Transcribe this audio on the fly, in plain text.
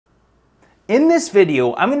In this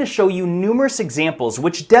video, I'm going to show you numerous examples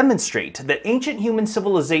which demonstrate that ancient human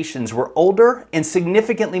civilizations were older and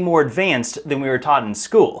significantly more advanced than we were taught in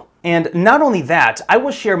school. And not only that, I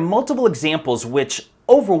will share multiple examples which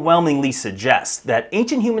overwhelmingly suggest that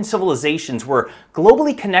ancient human civilizations were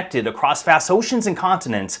globally connected across vast oceans and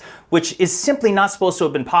continents, which is simply not supposed to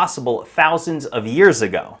have been possible thousands of years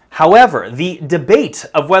ago. However, the debate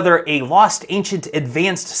of whether a lost ancient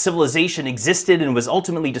advanced civilization existed and was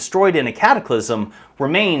ultimately destroyed in a cataclysm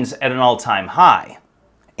remains at an all-time high.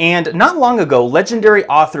 And not long ago, legendary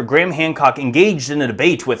author Graham Hancock engaged in a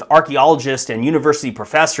debate with archaeologist and university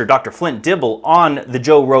professor Dr. Flint Dibble on the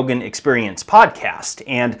Joe Rogan Experience podcast.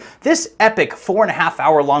 And this epic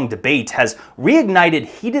 4.5-hour long debate has reignited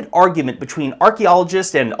heated argument between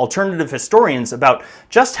archaeologists and alternative historians about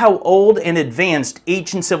just how old and advanced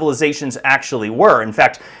ancient civilizations actually were. In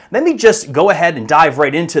fact, let me just go ahead and dive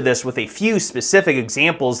right into this with a few specific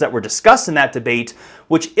examples that were discussed in that debate,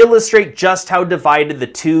 which illustrate just how divided the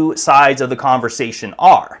two sides of the conversation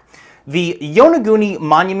are. The Yonaguni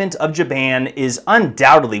Monument of Japan is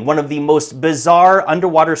undoubtedly one of the most bizarre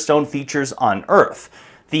underwater stone features on Earth.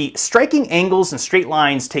 The striking angles and straight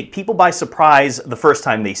lines take people by surprise the first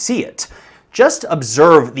time they see it. Just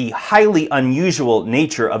observe the highly unusual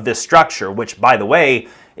nature of this structure, which, by the way,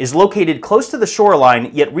 is located close to the shoreline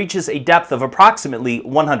yet reaches a depth of approximately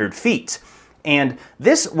 100 feet. And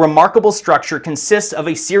this remarkable structure consists of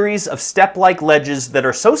a series of step-like ledges that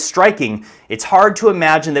are so striking, it's hard to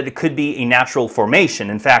imagine that it could be a natural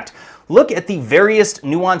formation. In fact, look at the various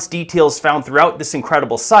nuanced details found throughout this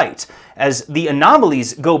incredible site, as the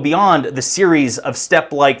anomalies go beyond the series of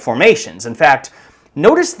step-like formations. In fact,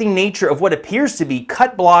 notice the nature of what appears to be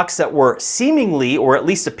cut blocks that were seemingly, or at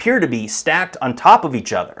least appear to be, stacked on top of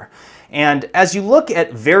each other. And as you look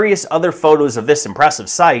at various other photos of this impressive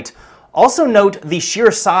site, also note the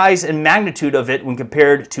sheer size and magnitude of it when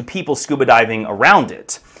compared to people scuba diving around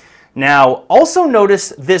it. Now, also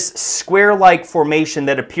notice this square-like formation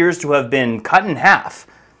that appears to have been cut in half.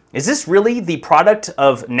 Is this really the product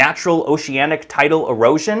of natural oceanic tidal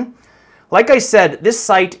erosion? Like I said, this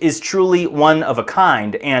site is truly one of a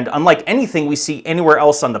kind, and unlike anything we see anywhere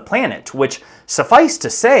else on the planet, which, suffice to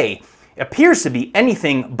say, appears to be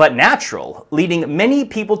anything but natural, leading many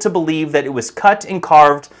people to believe that it was cut and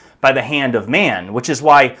carved by the hand of man, which is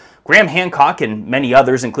why Graham Hancock and many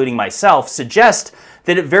others, including myself, suggest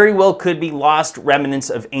that it very well could be lost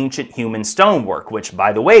remnants of ancient human stonework, which,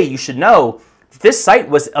 by the way, you should know, this site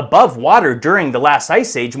was above water during the last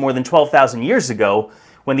ice age more than 12,000 years ago,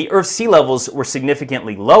 when the Earth's sea levels were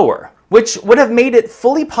significantly lower, which would have made it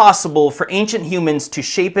fully possible for ancient humans to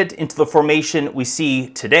shape it into the formation we see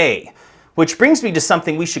today. Which brings me to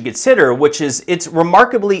something we should consider, which is its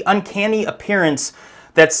remarkably uncanny appearance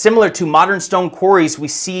that's similar to modern stone quarries we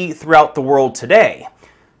see throughout the world today.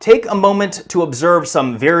 Take a moment to observe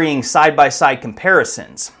some varying side-by-side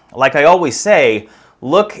comparisons. Like I always say,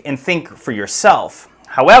 look and think for yourself.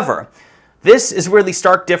 However, this is where the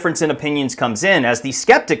stark difference in opinions comes in, as the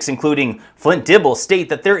skeptics, including Flint Dibble, state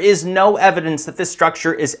that there is no evidence that this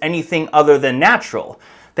structure is anything other than natural.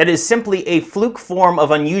 That is simply a fluke form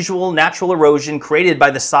of unusual natural erosion created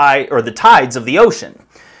by the tides of the ocean.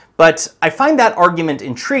 But I find that argument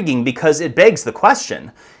intriguing because it begs the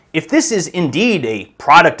question, if this is indeed a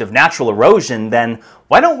product of natural erosion, then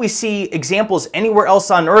why don't we see examples anywhere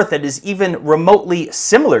else on Earth that is even remotely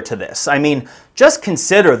similar to this? I mean, just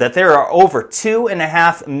consider that there are over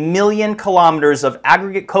 2.5 million kilometers of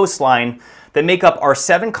aggregate coastline that make up our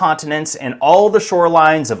 7 continents and all the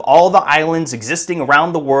shorelines of all the islands existing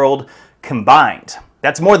around the world combined.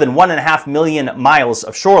 That's more than 1.5 million miles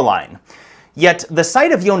of shoreline. Yet the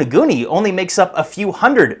site of Yonaguni only makes up a few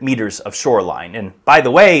hundred meters of shoreline. And by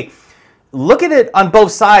the way, look at it on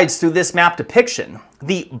both sides through this map depiction.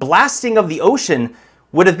 The blasting of the ocean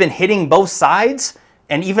would have been hitting both sides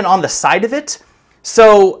and even on the side of it.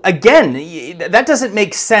 So again, that doesn't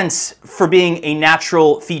make sense for being a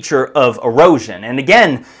natural feature of erosion. And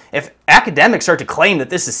again, if academics are to claim that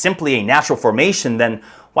this is simply a natural formation, then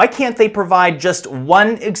why can't they provide just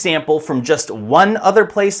one example from just one other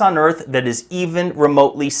place on Earth that is even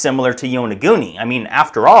remotely similar to Yonaguni? I mean,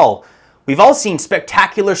 after all, we've all seen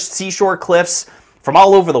spectacular seashore cliffs from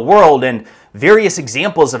all over the world and various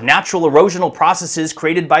examples of natural erosional processes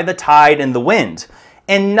created by the tide and the wind.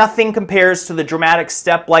 And nothing compares to the dramatic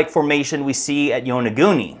step-like formation we see at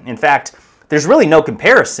Yonaguni. In fact, there's really no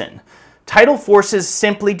comparison. Tidal forces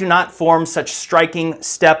simply do not form such striking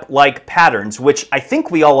step-like patterns, which I think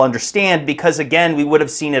we all understand because, again, we would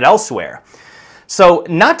have seen it elsewhere. So,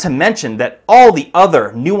 not to mention that all the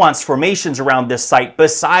other nuanced formations around this site,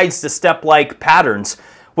 besides the step-like patterns,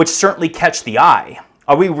 which certainly catch the eye.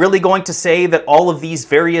 Are we really going to say that all of these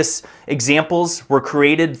various examples were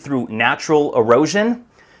created through natural erosion?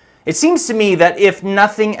 It seems to me that if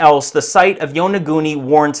nothing else, the site of Yonaguni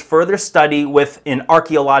warrants further study with an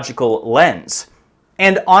archaeological lens.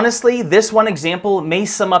 And honestly, this one example may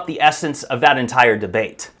sum up the essence of that entire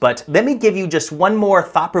debate. But let me give you just one more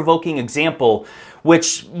thought-provoking example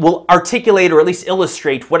which will articulate or at least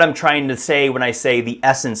illustrate what I'm trying to say when I say the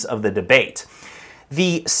essence of the debate.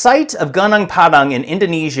 The site of Gunung Padang in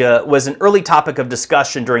Indonesia was an early topic of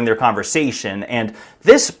discussion during their conversation, and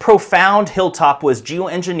this profound hilltop was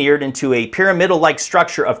geoengineered into a pyramidal-like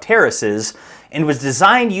structure of terraces and was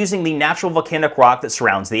designed using the natural volcanic rock that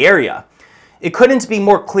surrounds the area. It couldn't be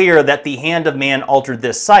more clear that the hand of man altered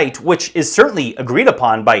this site, which is certainly agreed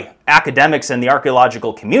upon by academics and the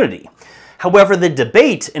archaeological community. However, the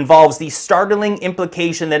debate involves the startling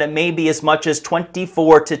implication that it may be as much as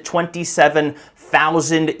 24 to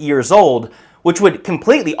 27,000 years old, which would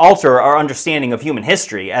completely alter our understanding of human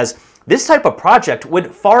history, as this type of project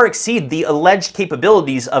would far exceed the alleged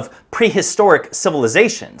capabilities of prehistoric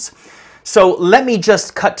civilizations. So let me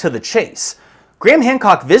just cut to the chase. Graham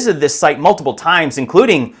Hancock visited this site multiple times,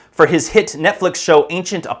 including for his hit Netflix show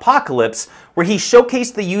Ancient Apocalypse, where he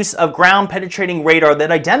showcased the use of ground-penetrating radar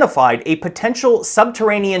that identified a potential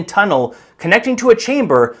subterranean tunnel connecting to a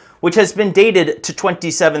chamber which has been dated to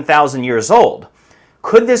 27,000 years old.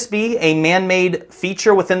 Could this be a man-made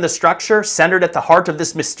feature within the structure centered at the heart of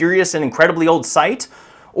this mysterious and incredibly old site,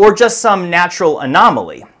 or just some natural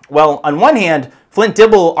anomaly? Well, on one hand, Flint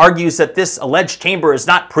Dibble argues that this alleged chamber is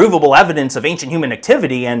not provable evidence of ancient human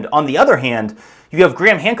activity, and on the other hand, you have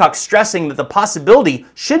Graham Hancock stressing that the possibility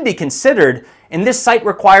should be considered, and this site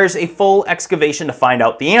requires a full excavation to find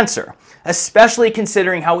out the answer, especially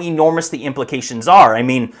considering how enormous the implications are. I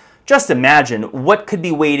mean, just imagine what could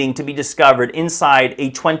be waiting to be discovered inside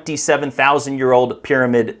a 27,000-year-old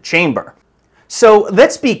pyramid chamber. So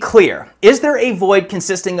let's be clear. Is there a void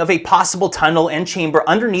consisting of a possible tunnel and chamber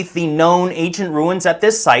underneath the known ancient ruins at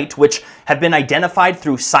this site, which have been identified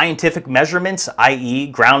through scientific measurements, i.e.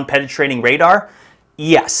 ground-penetrating radar?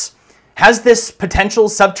 Yes. Has this potential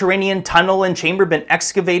subterranean tunnel and chamber been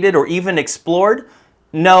excavated or even explored?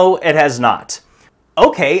 No, it has not.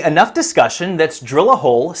 Okay, enough discussion. Let's drill a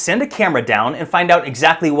hole, send a camera down, and find out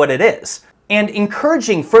exactly what it is. And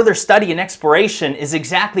encouraging further study and exploration is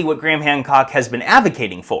exactly what Graham Hancock has been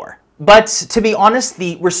advocating for. But to be honest,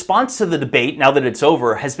 the response to the debate, now that it's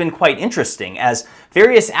over, has been quite interesting, as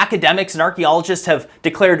various academics and archaeologists have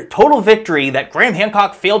declared total victory that Graham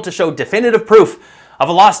Hancock failed to show definitive proof of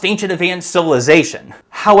a lost ancient advanced civilization.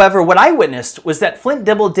 However, what I witnessed was that Flint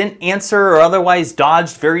Dibble didn't answer or otherwise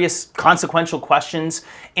dodged various consequential questions,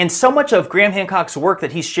 and so much of Graham Hancock's work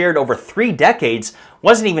that he's shared over 3 decades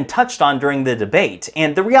wasn't even touched on during the debate.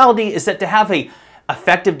 And the reality is that to have an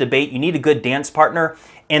effective debate, you need a good dance partner,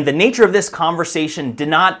 and the nature of this conversation did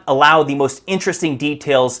not allow the most interesting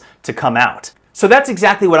details to come out. So that's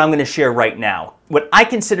exactly what I'm going to share right now. What I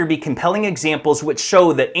consider to be compelling examples which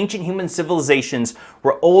show that ancient human civilizations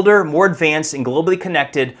were older, more advanced, and globally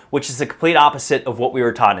connected, which is the complete opposite of what we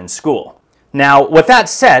were taught in school. Now, with that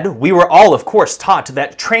said, we were all, of course, taught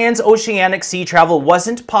that transoceanic sea travel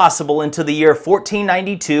wasn't possible until the year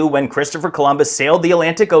 1492 when Christopher Columbus sailed the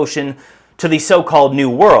Atlantic Ocean to the so-called New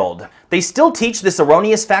World. They still teach this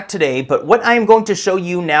erroneous fact today, but what I am going to show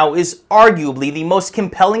you now is arguably the most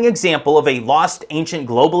compelling example of a lost, ancient,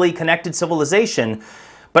 globally connected civilization,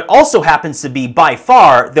 but also happens to be, by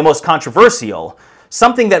far, the most controversial,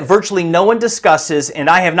 something that virtually no one discusses and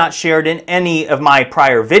I have not shared in any of my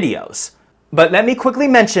prior videos. But let me quickly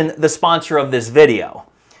mention the sponsor of this video.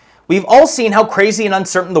 We've all seen how crazy and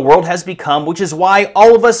uncertain the world has become, which is why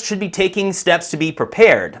all of us should be taking steps to be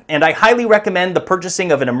prepared. And I highly recommend the purchasing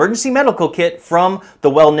of an emergency medical kit from the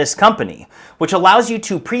Wellness Company, which allows you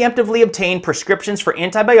to preemptively obtain prescriptions for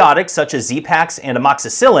antibiotics such as Z-Pax and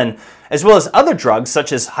amoxicillin, as well as other drugs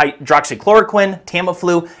such as hydroxychloroquine,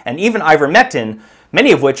 Tamiflu, and even ivermectin,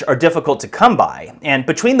 many of which are difficult to come by. And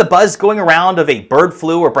between the buzz going around of a bird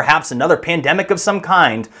flu or perhaps another pandemic of some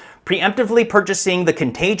kind, preemptively purchasing the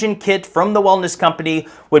contagion kit from the Wellness Company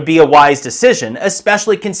would be a wise decision,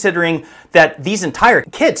 especially considering that these entire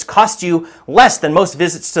kits cost you less than most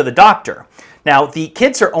visits to the doctor. Now, the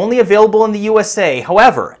kits are only available in the USA.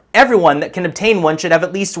 However, everyone that can obtain one should have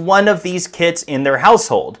at least one of these kits in their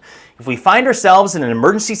household. If we find ourselves in an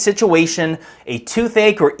emergency situation, a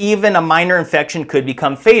toothache or even a minor infection could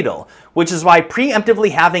become fatal, which is why preemptively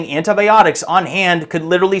having antibiotics on hand could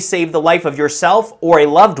literally save the life of yourself or a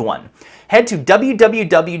loved one. Head to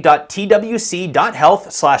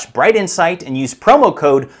www.twc.health/brightinsight and use promo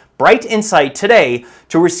code Bright Insight today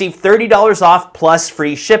to receive $30 off plus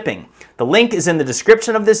free shipping. The link is in the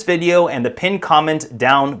description of this video and the pinned comment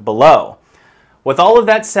down below. With all of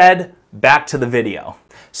that said, back to the video.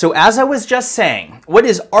 So as I was just saying, what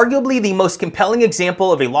is arguably the most compelling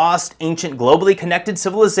example of a lost, ancient, globally connected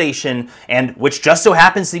civilization, and which just so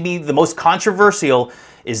happens to be the most controversial,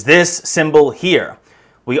 is this symbol here.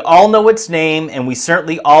 We all know its name, and we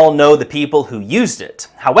certainly all know the people who used it.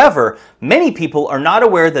 However, many people are not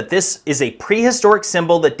aware that this is a prehistoric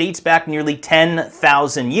symbol that dates back nearly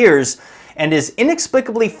 10,000 years and is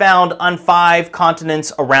inexplicably found on 5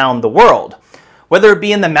 continents around the world. Whether it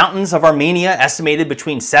be in the mountains of Armenia, estimated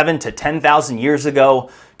between 7,000 to 10,000 years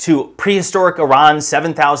ago, to prehistoric Iran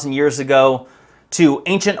 7,000 years ago, to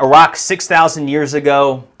ancient Iraq 6,000 years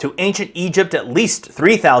ago, to ancient Egypt at least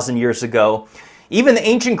 3,000 years ago, even the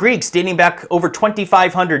ancient Greeks dating back over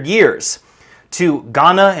 2,500 years, to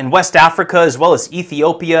Ghana and West Africa as well as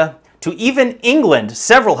Ethiopia, to even England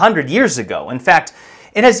several hundred years ago. In fact,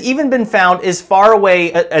 it has even been found as far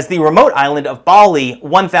away as the remote island of Bali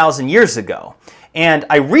 1,000 years ago. And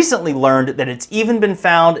I recently learned that it's even been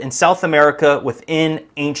found in South America within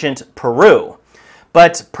ancient Peru.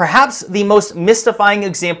 But perhaps the most mystifying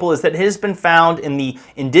example is that it has been found in the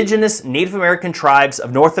indigenous Native American tribes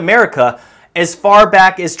of North America as far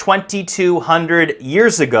back as 2,200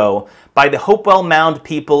 years ago by the Hopewell Mound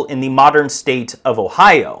people in the modern state of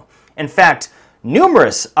Ohio. In fact,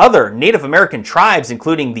 numerous other Native American tribes,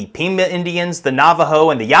 including the Pima Indians, the Navajo,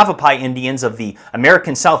 and the Yavapai Indians of the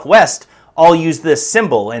American Southwest, all use this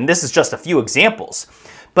symbol, and this is just a few examples.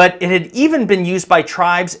 But it had even been used by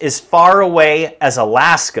tribes as far away as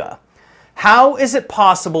Alaska. How is it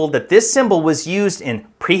possible that this symbol was used in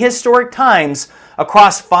prehistoric times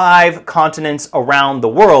across 5 continents around the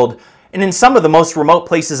world and in some of the most remote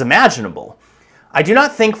places imaginable? I do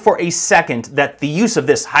not think for a second that the use of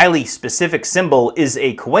this highly specific symbol is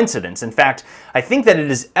a coincidence. In fact, I think that it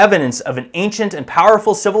is evidence of an ancient and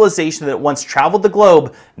powerful civilization that once traveled the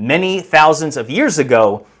globe many thousands of years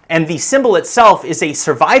ago, and the symbol itself is a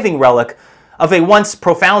surviving relic of a once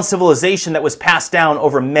profound civilization that was passed down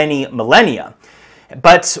over many millennia,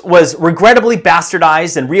 but was regrettably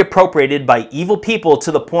bastardized and reappropriated by evil people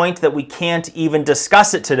to the point that we can't even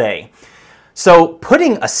discuss it today. So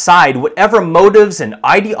putting aside whatever motives and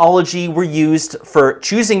ideology were used for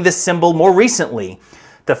choosing this symbol more recently,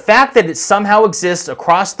 the fact that it somehow exists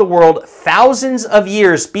across the world thousands of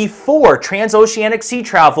years before transoceanic sea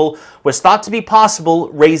travel was thought to be possible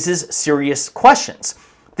raises serious questions.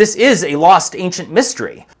 This is a lost ancient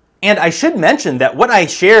mystery. And I should mention that what I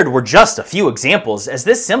shared were just a few examples, as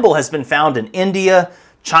this symbol has been found in India,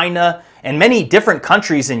 China, and many different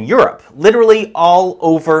countries in Europe, literally all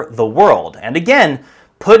over the world. And again,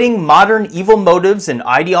 putting modern evil motives and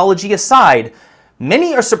ideology aside,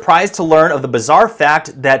 many are surprised to learn of the bizarre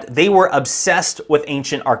fact that they were obsessed with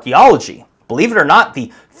ancient archaeology. Believe it or not,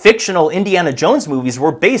 the fictional Indiana Jones movies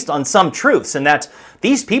were based on some truths, and that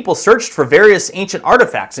these people searched for various ancient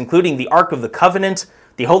artifacts, including the Ark of the Covenant,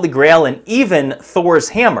 the Holy Grail, and even Thor's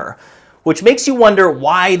hammer, which makes you wonder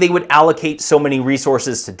why they would allocate so many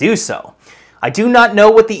resources to do so. I do not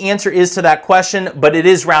know what the answer is to that question, but it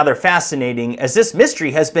is rather fascinating, as this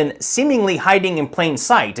mystery has been seemingly hiding in plain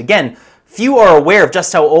sight. Again, few are aware of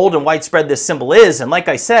just how old and widespread this symbol is, and like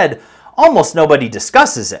I said, almost nobody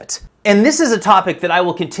discusses it. And this is a topic that I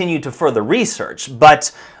will continue to further research,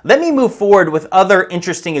 but let me move forward with other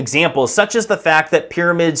interesting examples, such as the fact that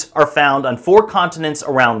pyramids are found on 4 continents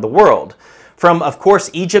around the world. From, of course,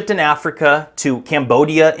 Egypt and Africa to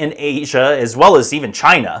Cambodia in Asia, as well as even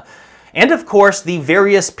China. And of course, the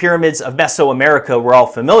various pyramids of Mesoamerica we're all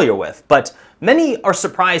familiar with. But many are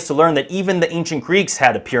surprised to learn that even the ancient Greeks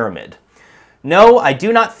had a pyramid. No, I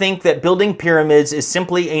do not think that building pyramids is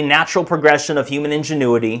simply a natural progression of human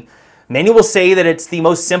ingenuity. Many will say that it's the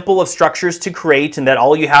most simple of structures to create and that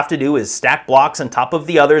all you have to do is stack blocks on top of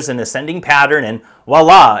the others in ascending pattern and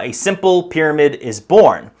voila, a simple pyramid is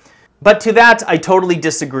born. But to that, I totally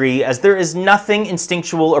disagree, as there is nothing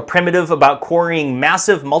instinctual or primitive about quarrying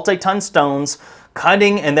massive multi-ton stones,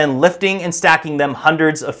 cutting and then lifting and stacking them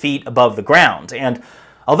hundreds of feet above the ground. And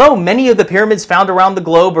although many of the pyramids found around the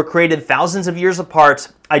globe were created thousands of years apart,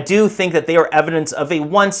 I do think that they are evidence of a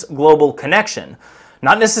once global connection.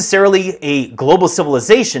 Not necessarily a global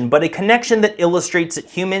civilization, but a connection that illustrates that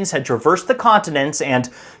humans had traversed the continents and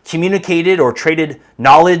communicated or traded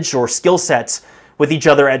knowledge or skill sets with each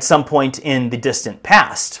other at some point in the distant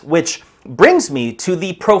past, which brings me to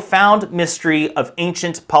the profound mystery of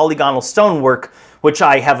ancient polygonal stonework, which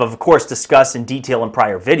I have of course discussed in detail in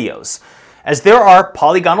prior videos. As there are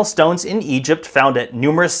polygonal stones in Egypt found at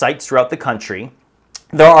numerous sites throughout the country,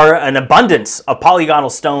 There are an abundance of polygonal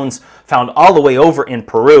stones found all the way over in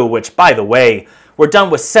Peru, which, by the way, were done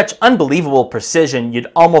with such unbelievable precision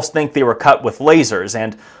you'd almost think they were cut with lasers.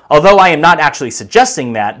 And although I am not actually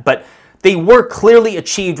suggesting that, but they were clearly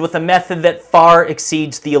achieved with a method that far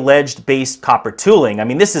exceeds the alleged based copper tooling. I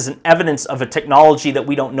mean, this is an evidence of a technology that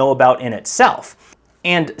we don't know about in itself.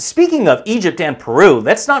 And speaking of Egypt and Peru,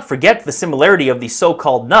 let's not forget the similarity of the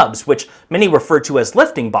so-called nubs, which many refer to as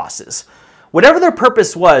lifting bosses. Whatever their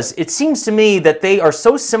purpose was, it seems to me that they are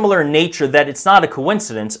so similar in nature that it's not a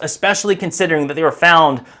coincidence, especially considering that they were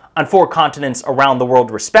found on 4 continents around the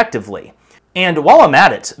world respectively. And while I'm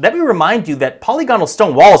at it, let me remind you that polygonal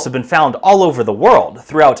stone walls have been found all over the world,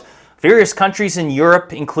 throughout various countries in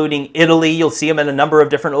Europe, including Italy. You'll see them in a number of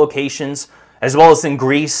different locations, as well as in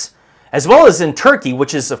Greece, as well as in Turkey,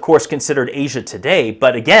 which is of course considered Asia today.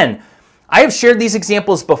 But again, I have shared these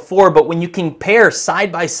examples before, but when you compare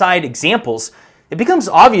side-by-side examples, it becomes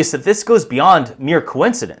obvious that this goes beyond mere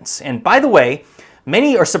coincidence. And by the way,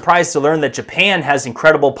 many are surprised to learn that Japan has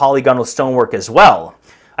incredible polygonal stonework as well.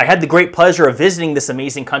 I had the great pleasure of visiting this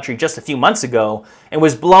amazing country just a few months ago and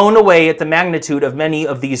was blown away at the magnitude of many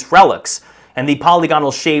of these relics and the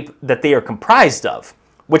polygonal shape that they are comprised of.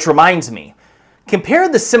 Which reminds me, compare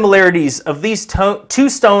the similarities of these 2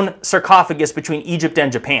 stone sarcophagus between Egypt and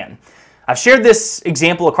Japan. I've shared this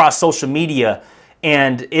example across social media,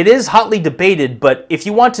 and it is hotly debated, but if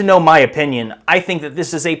you want to know my opinion, I think that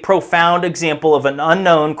this is a profound example of an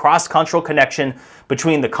unknown cross-cultural connection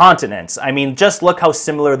between the continents. I mean, just look how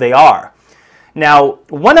similar they are. Now,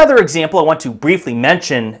 one other example I want to briefly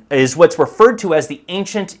mention is what's referred to as the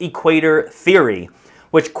ancient equator theory,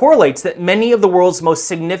 which correlates that many of the world's most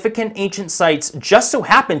significant ancient sites just so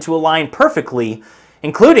happen to align perfectly,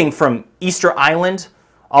 including from Easter Island,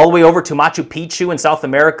 all the way over to Machu Picchu in South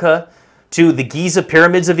America, to the Giza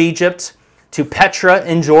pyramids of Egypt, to Petra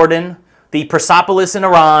in Jordan, the Persepolis in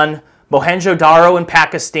Iran, Mohenjo-Daro in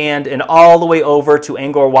Pakistan, and all the way over to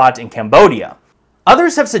Angkor Wat in Cambodia.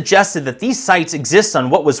 Others have suggested that these sites exist on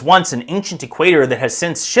what was once an ancient equator that has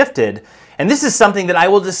since shifted, and this is something that I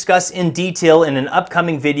will discuss in detail in an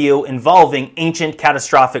upcoming video involving ancient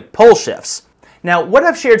catastrophic pole shifts. Now, what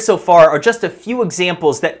I've shared so far are just a few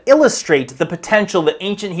examples that illustrate the potential that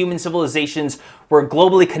ancient human civilizations were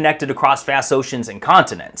globally connected across vast oceans and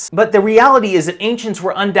continents. But the reality is that ancients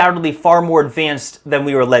were undoubtedly far more advanced than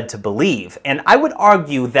we were led to believe, and I would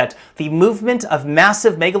argue that the movement of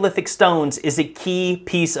massive megalithic stones is a key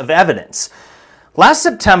piece of evidence. Last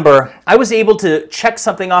September, I was able to check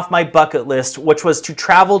something off my bucket list, which was to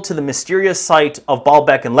travel to the mysterious site of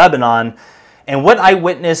Baalbek in Lebanon, and what I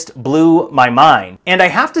witnessed blew my mind. And I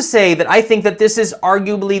have to say that I think that this is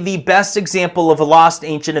arguably the best example of a lost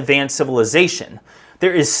ancient advanced civilization.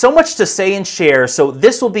 There is so much to say and share, so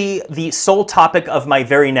this will be the sole topic of my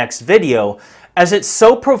very next video, as it's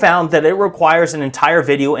so profound that it requires an entire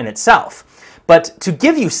video in itself. But to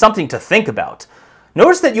give you something to think about,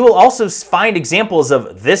 notice that you will also find examples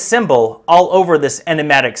of this symbol all over this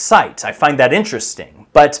enigmatic site. I find that interesting.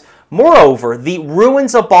 But moreover, the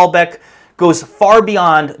ruins of Baalbek goes far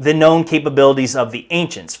beyond the known capabilities of the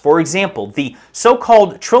ancients. For example, the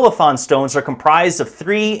so-called trilithon stones are comprised of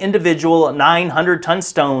 3 individual 900-ton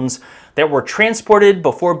stones that were transported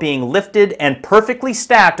before being lifted and perfectly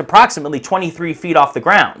stacked approximately 23 feet off the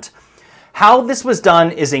ground. How this was done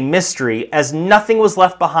is a mystery, as nothing was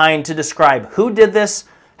left behind to describe who did this,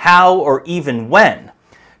 how, or even when.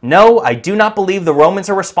 No, I do not believe the Romans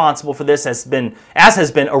are responsible for this, as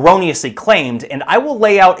has been erroneously claimed, and I will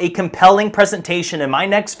lay out a compelling presentation in my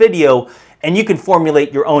next video, and you can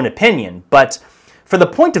formulate your own opinion. But for the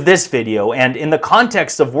point of this video, and in the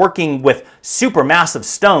context of working with supermassive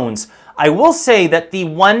stones, I will say that the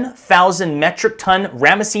 1,000 metric ton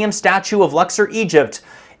Ramesseum statue of Luxor, Egypt,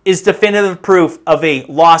 is definitive proof of a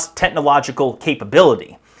lost technological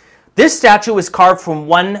capability. This statue was carved from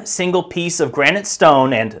one single piece of granite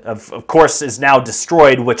stone and, of course, is now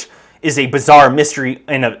destroyed, which is a bizarre mystery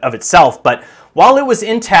in of itself. But while it was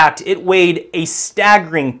intact, it weighed a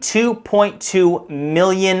staggering 2.2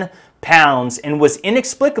 million pounds and was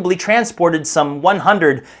inexplicably transported some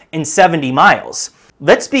 170 miles.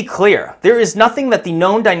 Let's be clear, there is nothing that the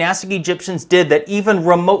known dynastic Egyptians did that even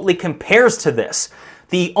remotely compares to this.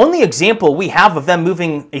 The only example we have of them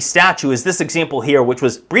moving a statue is this example here, which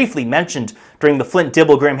was briefly mentioned during the Flint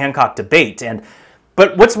Dibble Graham Hancock debate.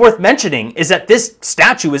 But what's worth mentioning is that this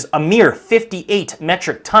statue is a mere 58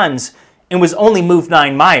 metric tons and was only moved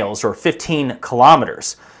 9 miles, or 15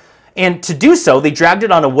 kilometers. And to do so, they dragged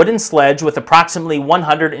it on a wooden sledge with approximately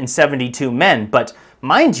 172 men. But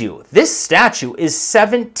mind you, this statue is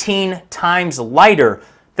 17 times lighter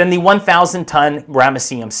than the 1,000-ton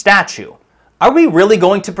Ramesseum statue. Are we really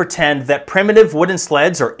going to pretend that primitive wooden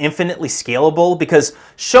sleds are infinitely scalable? Because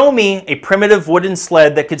show me a primitive wooden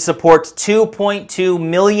sled that could support 2.2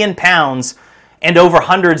 million pounds and over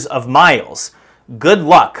hundreds of miles. Good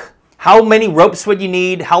luck. How many ropes would you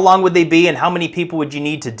need? How long would they be? And how many people would you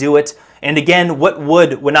need to do it? And again, what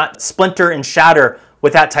wood would not splinter and shatter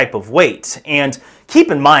with that type of weight? And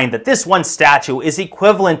keep in mind that this one statue is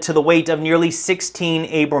equivalent to the weight of nearly 16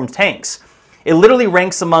 Abrams tanks. It literally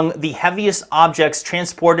ranks among the heaviest objects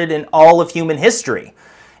transported in all of human history.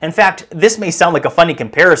 In fact, this may sound like a funny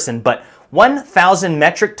comparison, but 1,000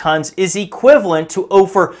 metric tons is equivalent to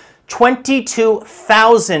over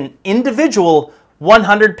 22,000 individual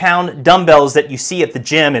 100-pound dumbbells that you see at the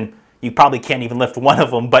gym, and you probably can't even lift one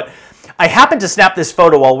of them. But I happened to snap this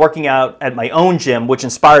photo while working out at my own gym, which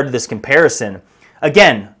inspired this comparison.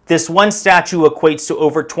 Again, this one statue equates to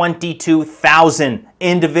over 22,000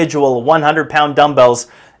 individual 100-pound dumbbells,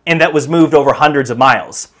 and that was moved over hundreds of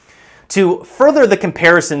miles. To further the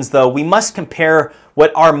comparisons, though, we must compare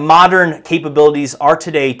what our modern capabilities are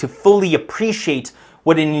today to fully appreciate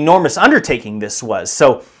what an enormous undertaking this was.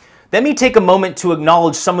 So let me take a moment to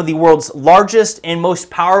acknowledge some of the world's largest and most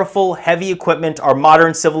powerful heavy equipment our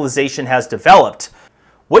modern civilization has developed.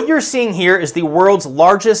 What you're seeing here is the world's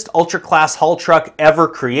largest ultra-class haul truck ever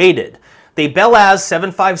created. The Belaz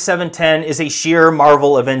 75710 is a sheer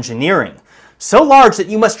marvel of engineering. So large that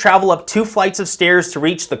you must travel up 2 flights of stairs to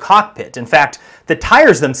reach the cockpit. In fact, the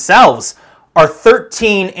tires themselves are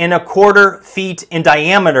 13¼ feet in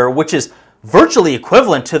diameter, which is virtually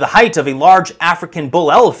equivalent to the height of a large African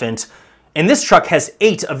bull elephant, and this truck has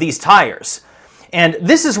 8 of these tires. And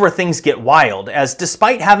this is where things get wild, as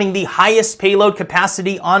despite having the highest payload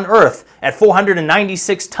capacity on Earth at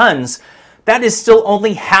 496 tons, that is still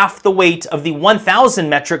only half the weight of the 1,000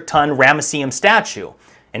 metric ton Ramesseum statue.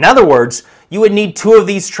 In other words, you would need 2 of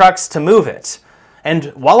these trucks to move it. And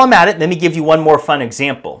while I'm at it, let me give you one more fun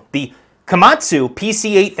example. The Komatsu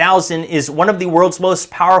PC8000 is one of the world's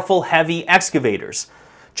most powerful heavy excavators.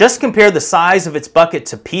 Just compare the size of its bucket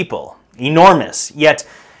to people. Enormous, yet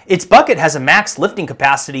its bucket has a max lifting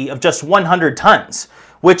capacity of just 100 tons,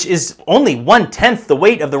 which is only 1/10 the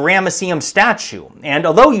weight of the Ramesseum statue. And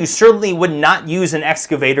although you certainly would not use an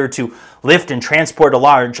excavator to lift and transport a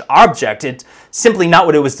large object, it's simply not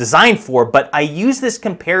what it was designed for, but I use this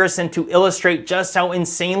comparison to illustrate just how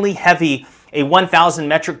insanely heavy a 1,000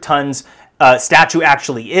 metric tons statue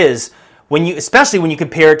actually is, especially when you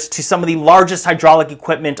compare it to some of the largest hydraulic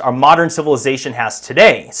equipment our modern civilization has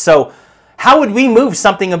today. So how would we move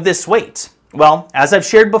something of this weight? Well, as I've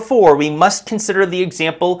shared before, we must consider the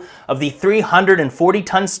example of the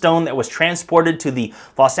 340-ton stone that was transported to the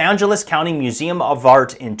Los Angeles County Museum of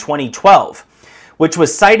Art in 2012, which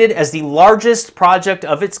was cited as the largest project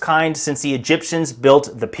of its kind since the Egyptians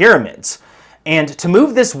built the pyramids. And to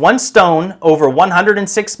move this one stone over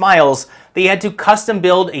 106 miles, they had to custom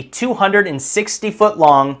build a 260-foot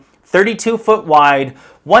long, 32-foot wide,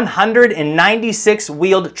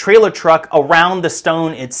 196-wheeled trailer truck around the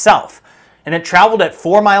stone itself. And it traveled at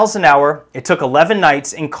 4 miles an hour, it took 11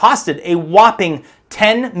 nights, and costed a whopping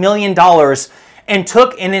 $10 million, and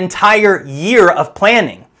took an entire year of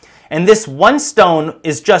planning. And this one stone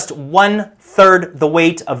is just 1/3 the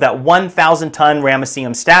weight of that 1,000-ton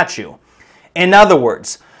Ramesseum statue. In other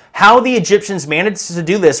words, how the Egyptians managed to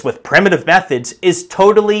do this with primitive methods is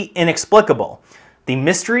totally inexplicable. The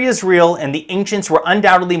mystery is real, and the ancients were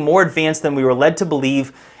undoubtedly more advanced than we were led to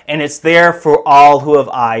believe, and it's there for all who have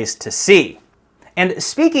eyes to see. And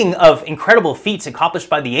speaking of incredible feats accomplished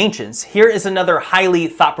by the ancients, here is another highly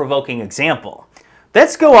thought-provoking example.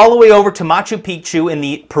 Let's go all the way over to Machu Picchu in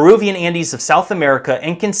the Peruvian Andes of South America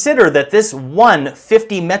and consider that this one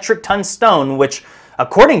 50-metric-ton stone, which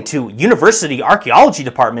according to university archaeology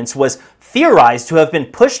departments was theorized to have been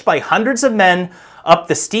pushed by hundreds of men up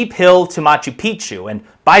the steep hill to Machu Picchu, and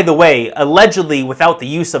by the way, allegedly without the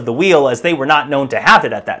use of the wheel, as they were not known to have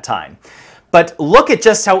it at that time. But look at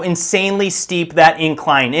just how insanely steep that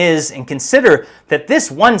incline is, and consider that this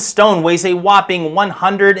one stone weighs a whopping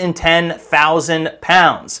 110,000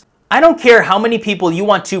 pounds. I don't care how many people you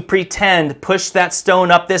want to pretend push that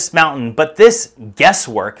stone up this mountain, but this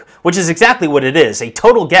guesswork, which is exactly what it is, a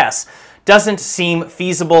total guess, doesn't seem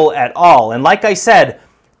feasible at all. And like I said,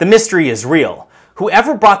 the mystery is real.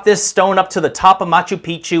 Whoever brought this stone up to the top of Machu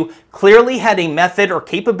Picchu clearly had a method or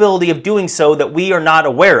capability of doing so that we are not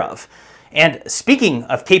aware of. And speaking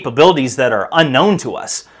of capabilities that are unknown to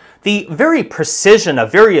us, the very precision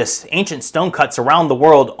of various ancient stone cuts around the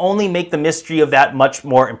world only make the mystery of that much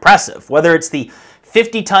more impressive. Whether it's the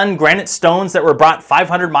 50-ton granite stones that were brought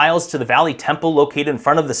 500 miles to the Valley Temple located in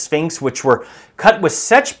front of the Sphinx, which were cut with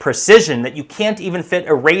such precision that you can't even fit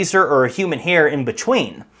a razor or a human hair in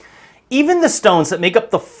between. Even the stones that make up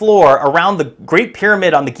the floor around the Great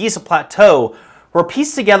Pyramid on the Giza Plateau were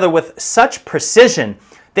pieced together with such precision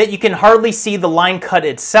that you can hardly see the line cut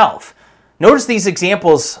itself. Notice these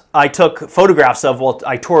examples I took photographs of while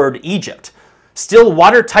I toured Egypt. Still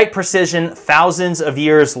watertight precision thousands of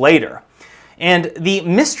years later. And the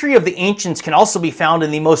mystery of the ancients can also be found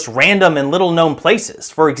in the most random and little-known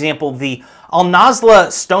places. For example, the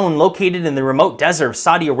Al-Nazla stone located in the remote desert of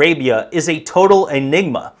Saudi Arabia is a total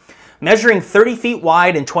enigma. Measuring 30 feet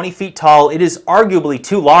wide and 20 feet tall, it is arguably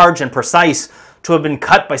too large and precise to have been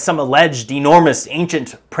cut by some alleged enormous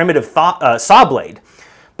ancient primitive saw blade.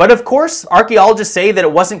 But of course, archaeologists say that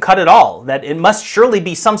it wasn't cut at all, that it must surely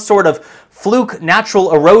be some sort of fluke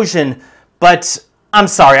natural erosion, but I'm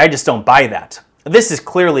sorry, I just don't buy that. This is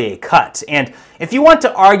clearly a cut, and if you want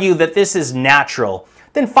to argue that this is natural,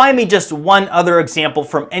 then find me just one other example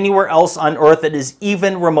from anywhere else on Earth that is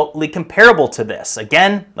even remotely comparable to this.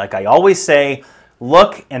 Again, like I always say,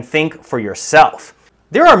 look and think for yourself.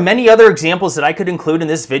 There are many other examples that I could include in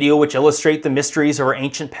this video which illustrate the mysteries of our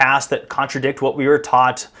ancient past that contradict what we were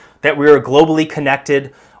taught, that we are globally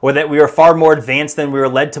connected, or that we are far more advanced than we were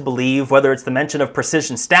led to believe, whether it's the mention of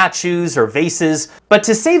precision statues or vases. But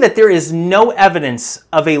to say that there is no evidence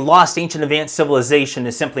of a lost ancient advanced civilization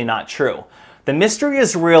is simply not true. The mystery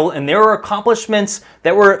is real, and there are accomplishments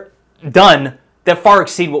that were done that far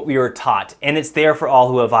exceed what we were taught, and it's there for all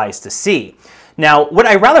who have eyes to see. Now, what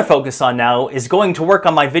I rather focus on now is going to work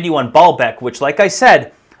on my video on Baalbek, which, like I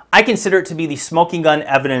said, I consider it to be the smoking gun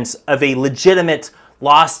evidence of a legitimate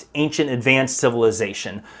lost ancient advanced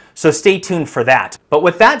civilization. So stay tuned for that. But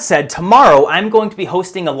with that said, tomorrow I'm going to be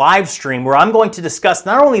hosting a live stream where I'm going to discuss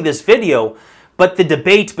not only this video, but the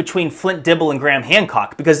debate between Flint Dibble and Graham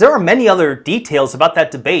Hancock, because there are many other details about that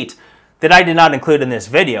debate that I did not include in this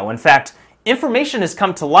video. In fact, information has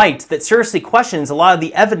come to light that seriously questions a lot of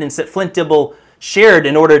the evidence that Flint Dibble shared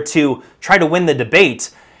in order to try to win the debate.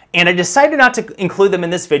 And I decided not to include them in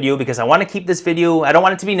this video because I want to keep this video, I don't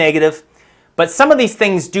want it to be negative. But some of these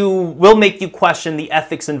things will make you question the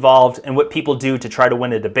ethics involved and what people do to try to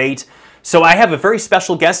win a debate. So I have a very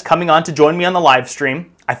special guest coming on to join me on the live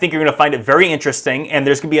stream. I think you're going to find it very interesting, and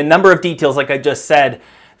there's going to be a number of details, like I just said,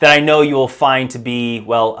 that I know you will find to be,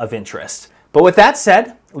 well, of interest. But with that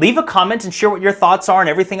said, leave a comment and share what your thoughts are on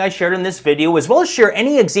everything I shared in this video, as well as share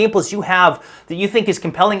any examples you have that you think is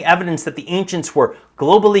compelling evidence that the ancients were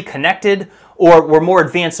globally connected or were more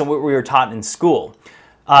advanced than what we were taught in school.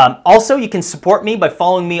 Also, you can support me by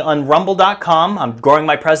following me on rumble.com. I'm growing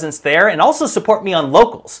my presence there, and also support me on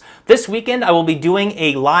Locals. This weekend, I will be doing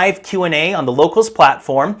a live Q&A on the Locals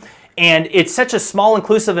platform, and it's such a small,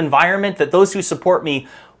 inclusive environment that those who support me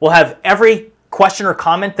will have every question or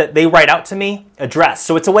comment that they write out to me addressed.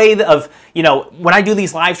 So it's a way of, you know, when I do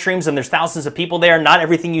these live streams and there's thousands of people there, not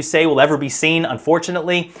everything you say will ever be seen,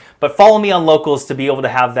 unfortunately, but follow me on Locals to be able to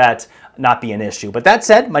have that not be an issue. But that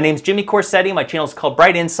said, my name's Jimmy Corsetti. My channel is called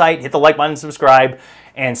Bright Insight. Hit the like button, subscribe,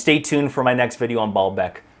 and stay tuned for my next video on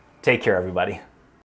Baalbek. Take care, everybody.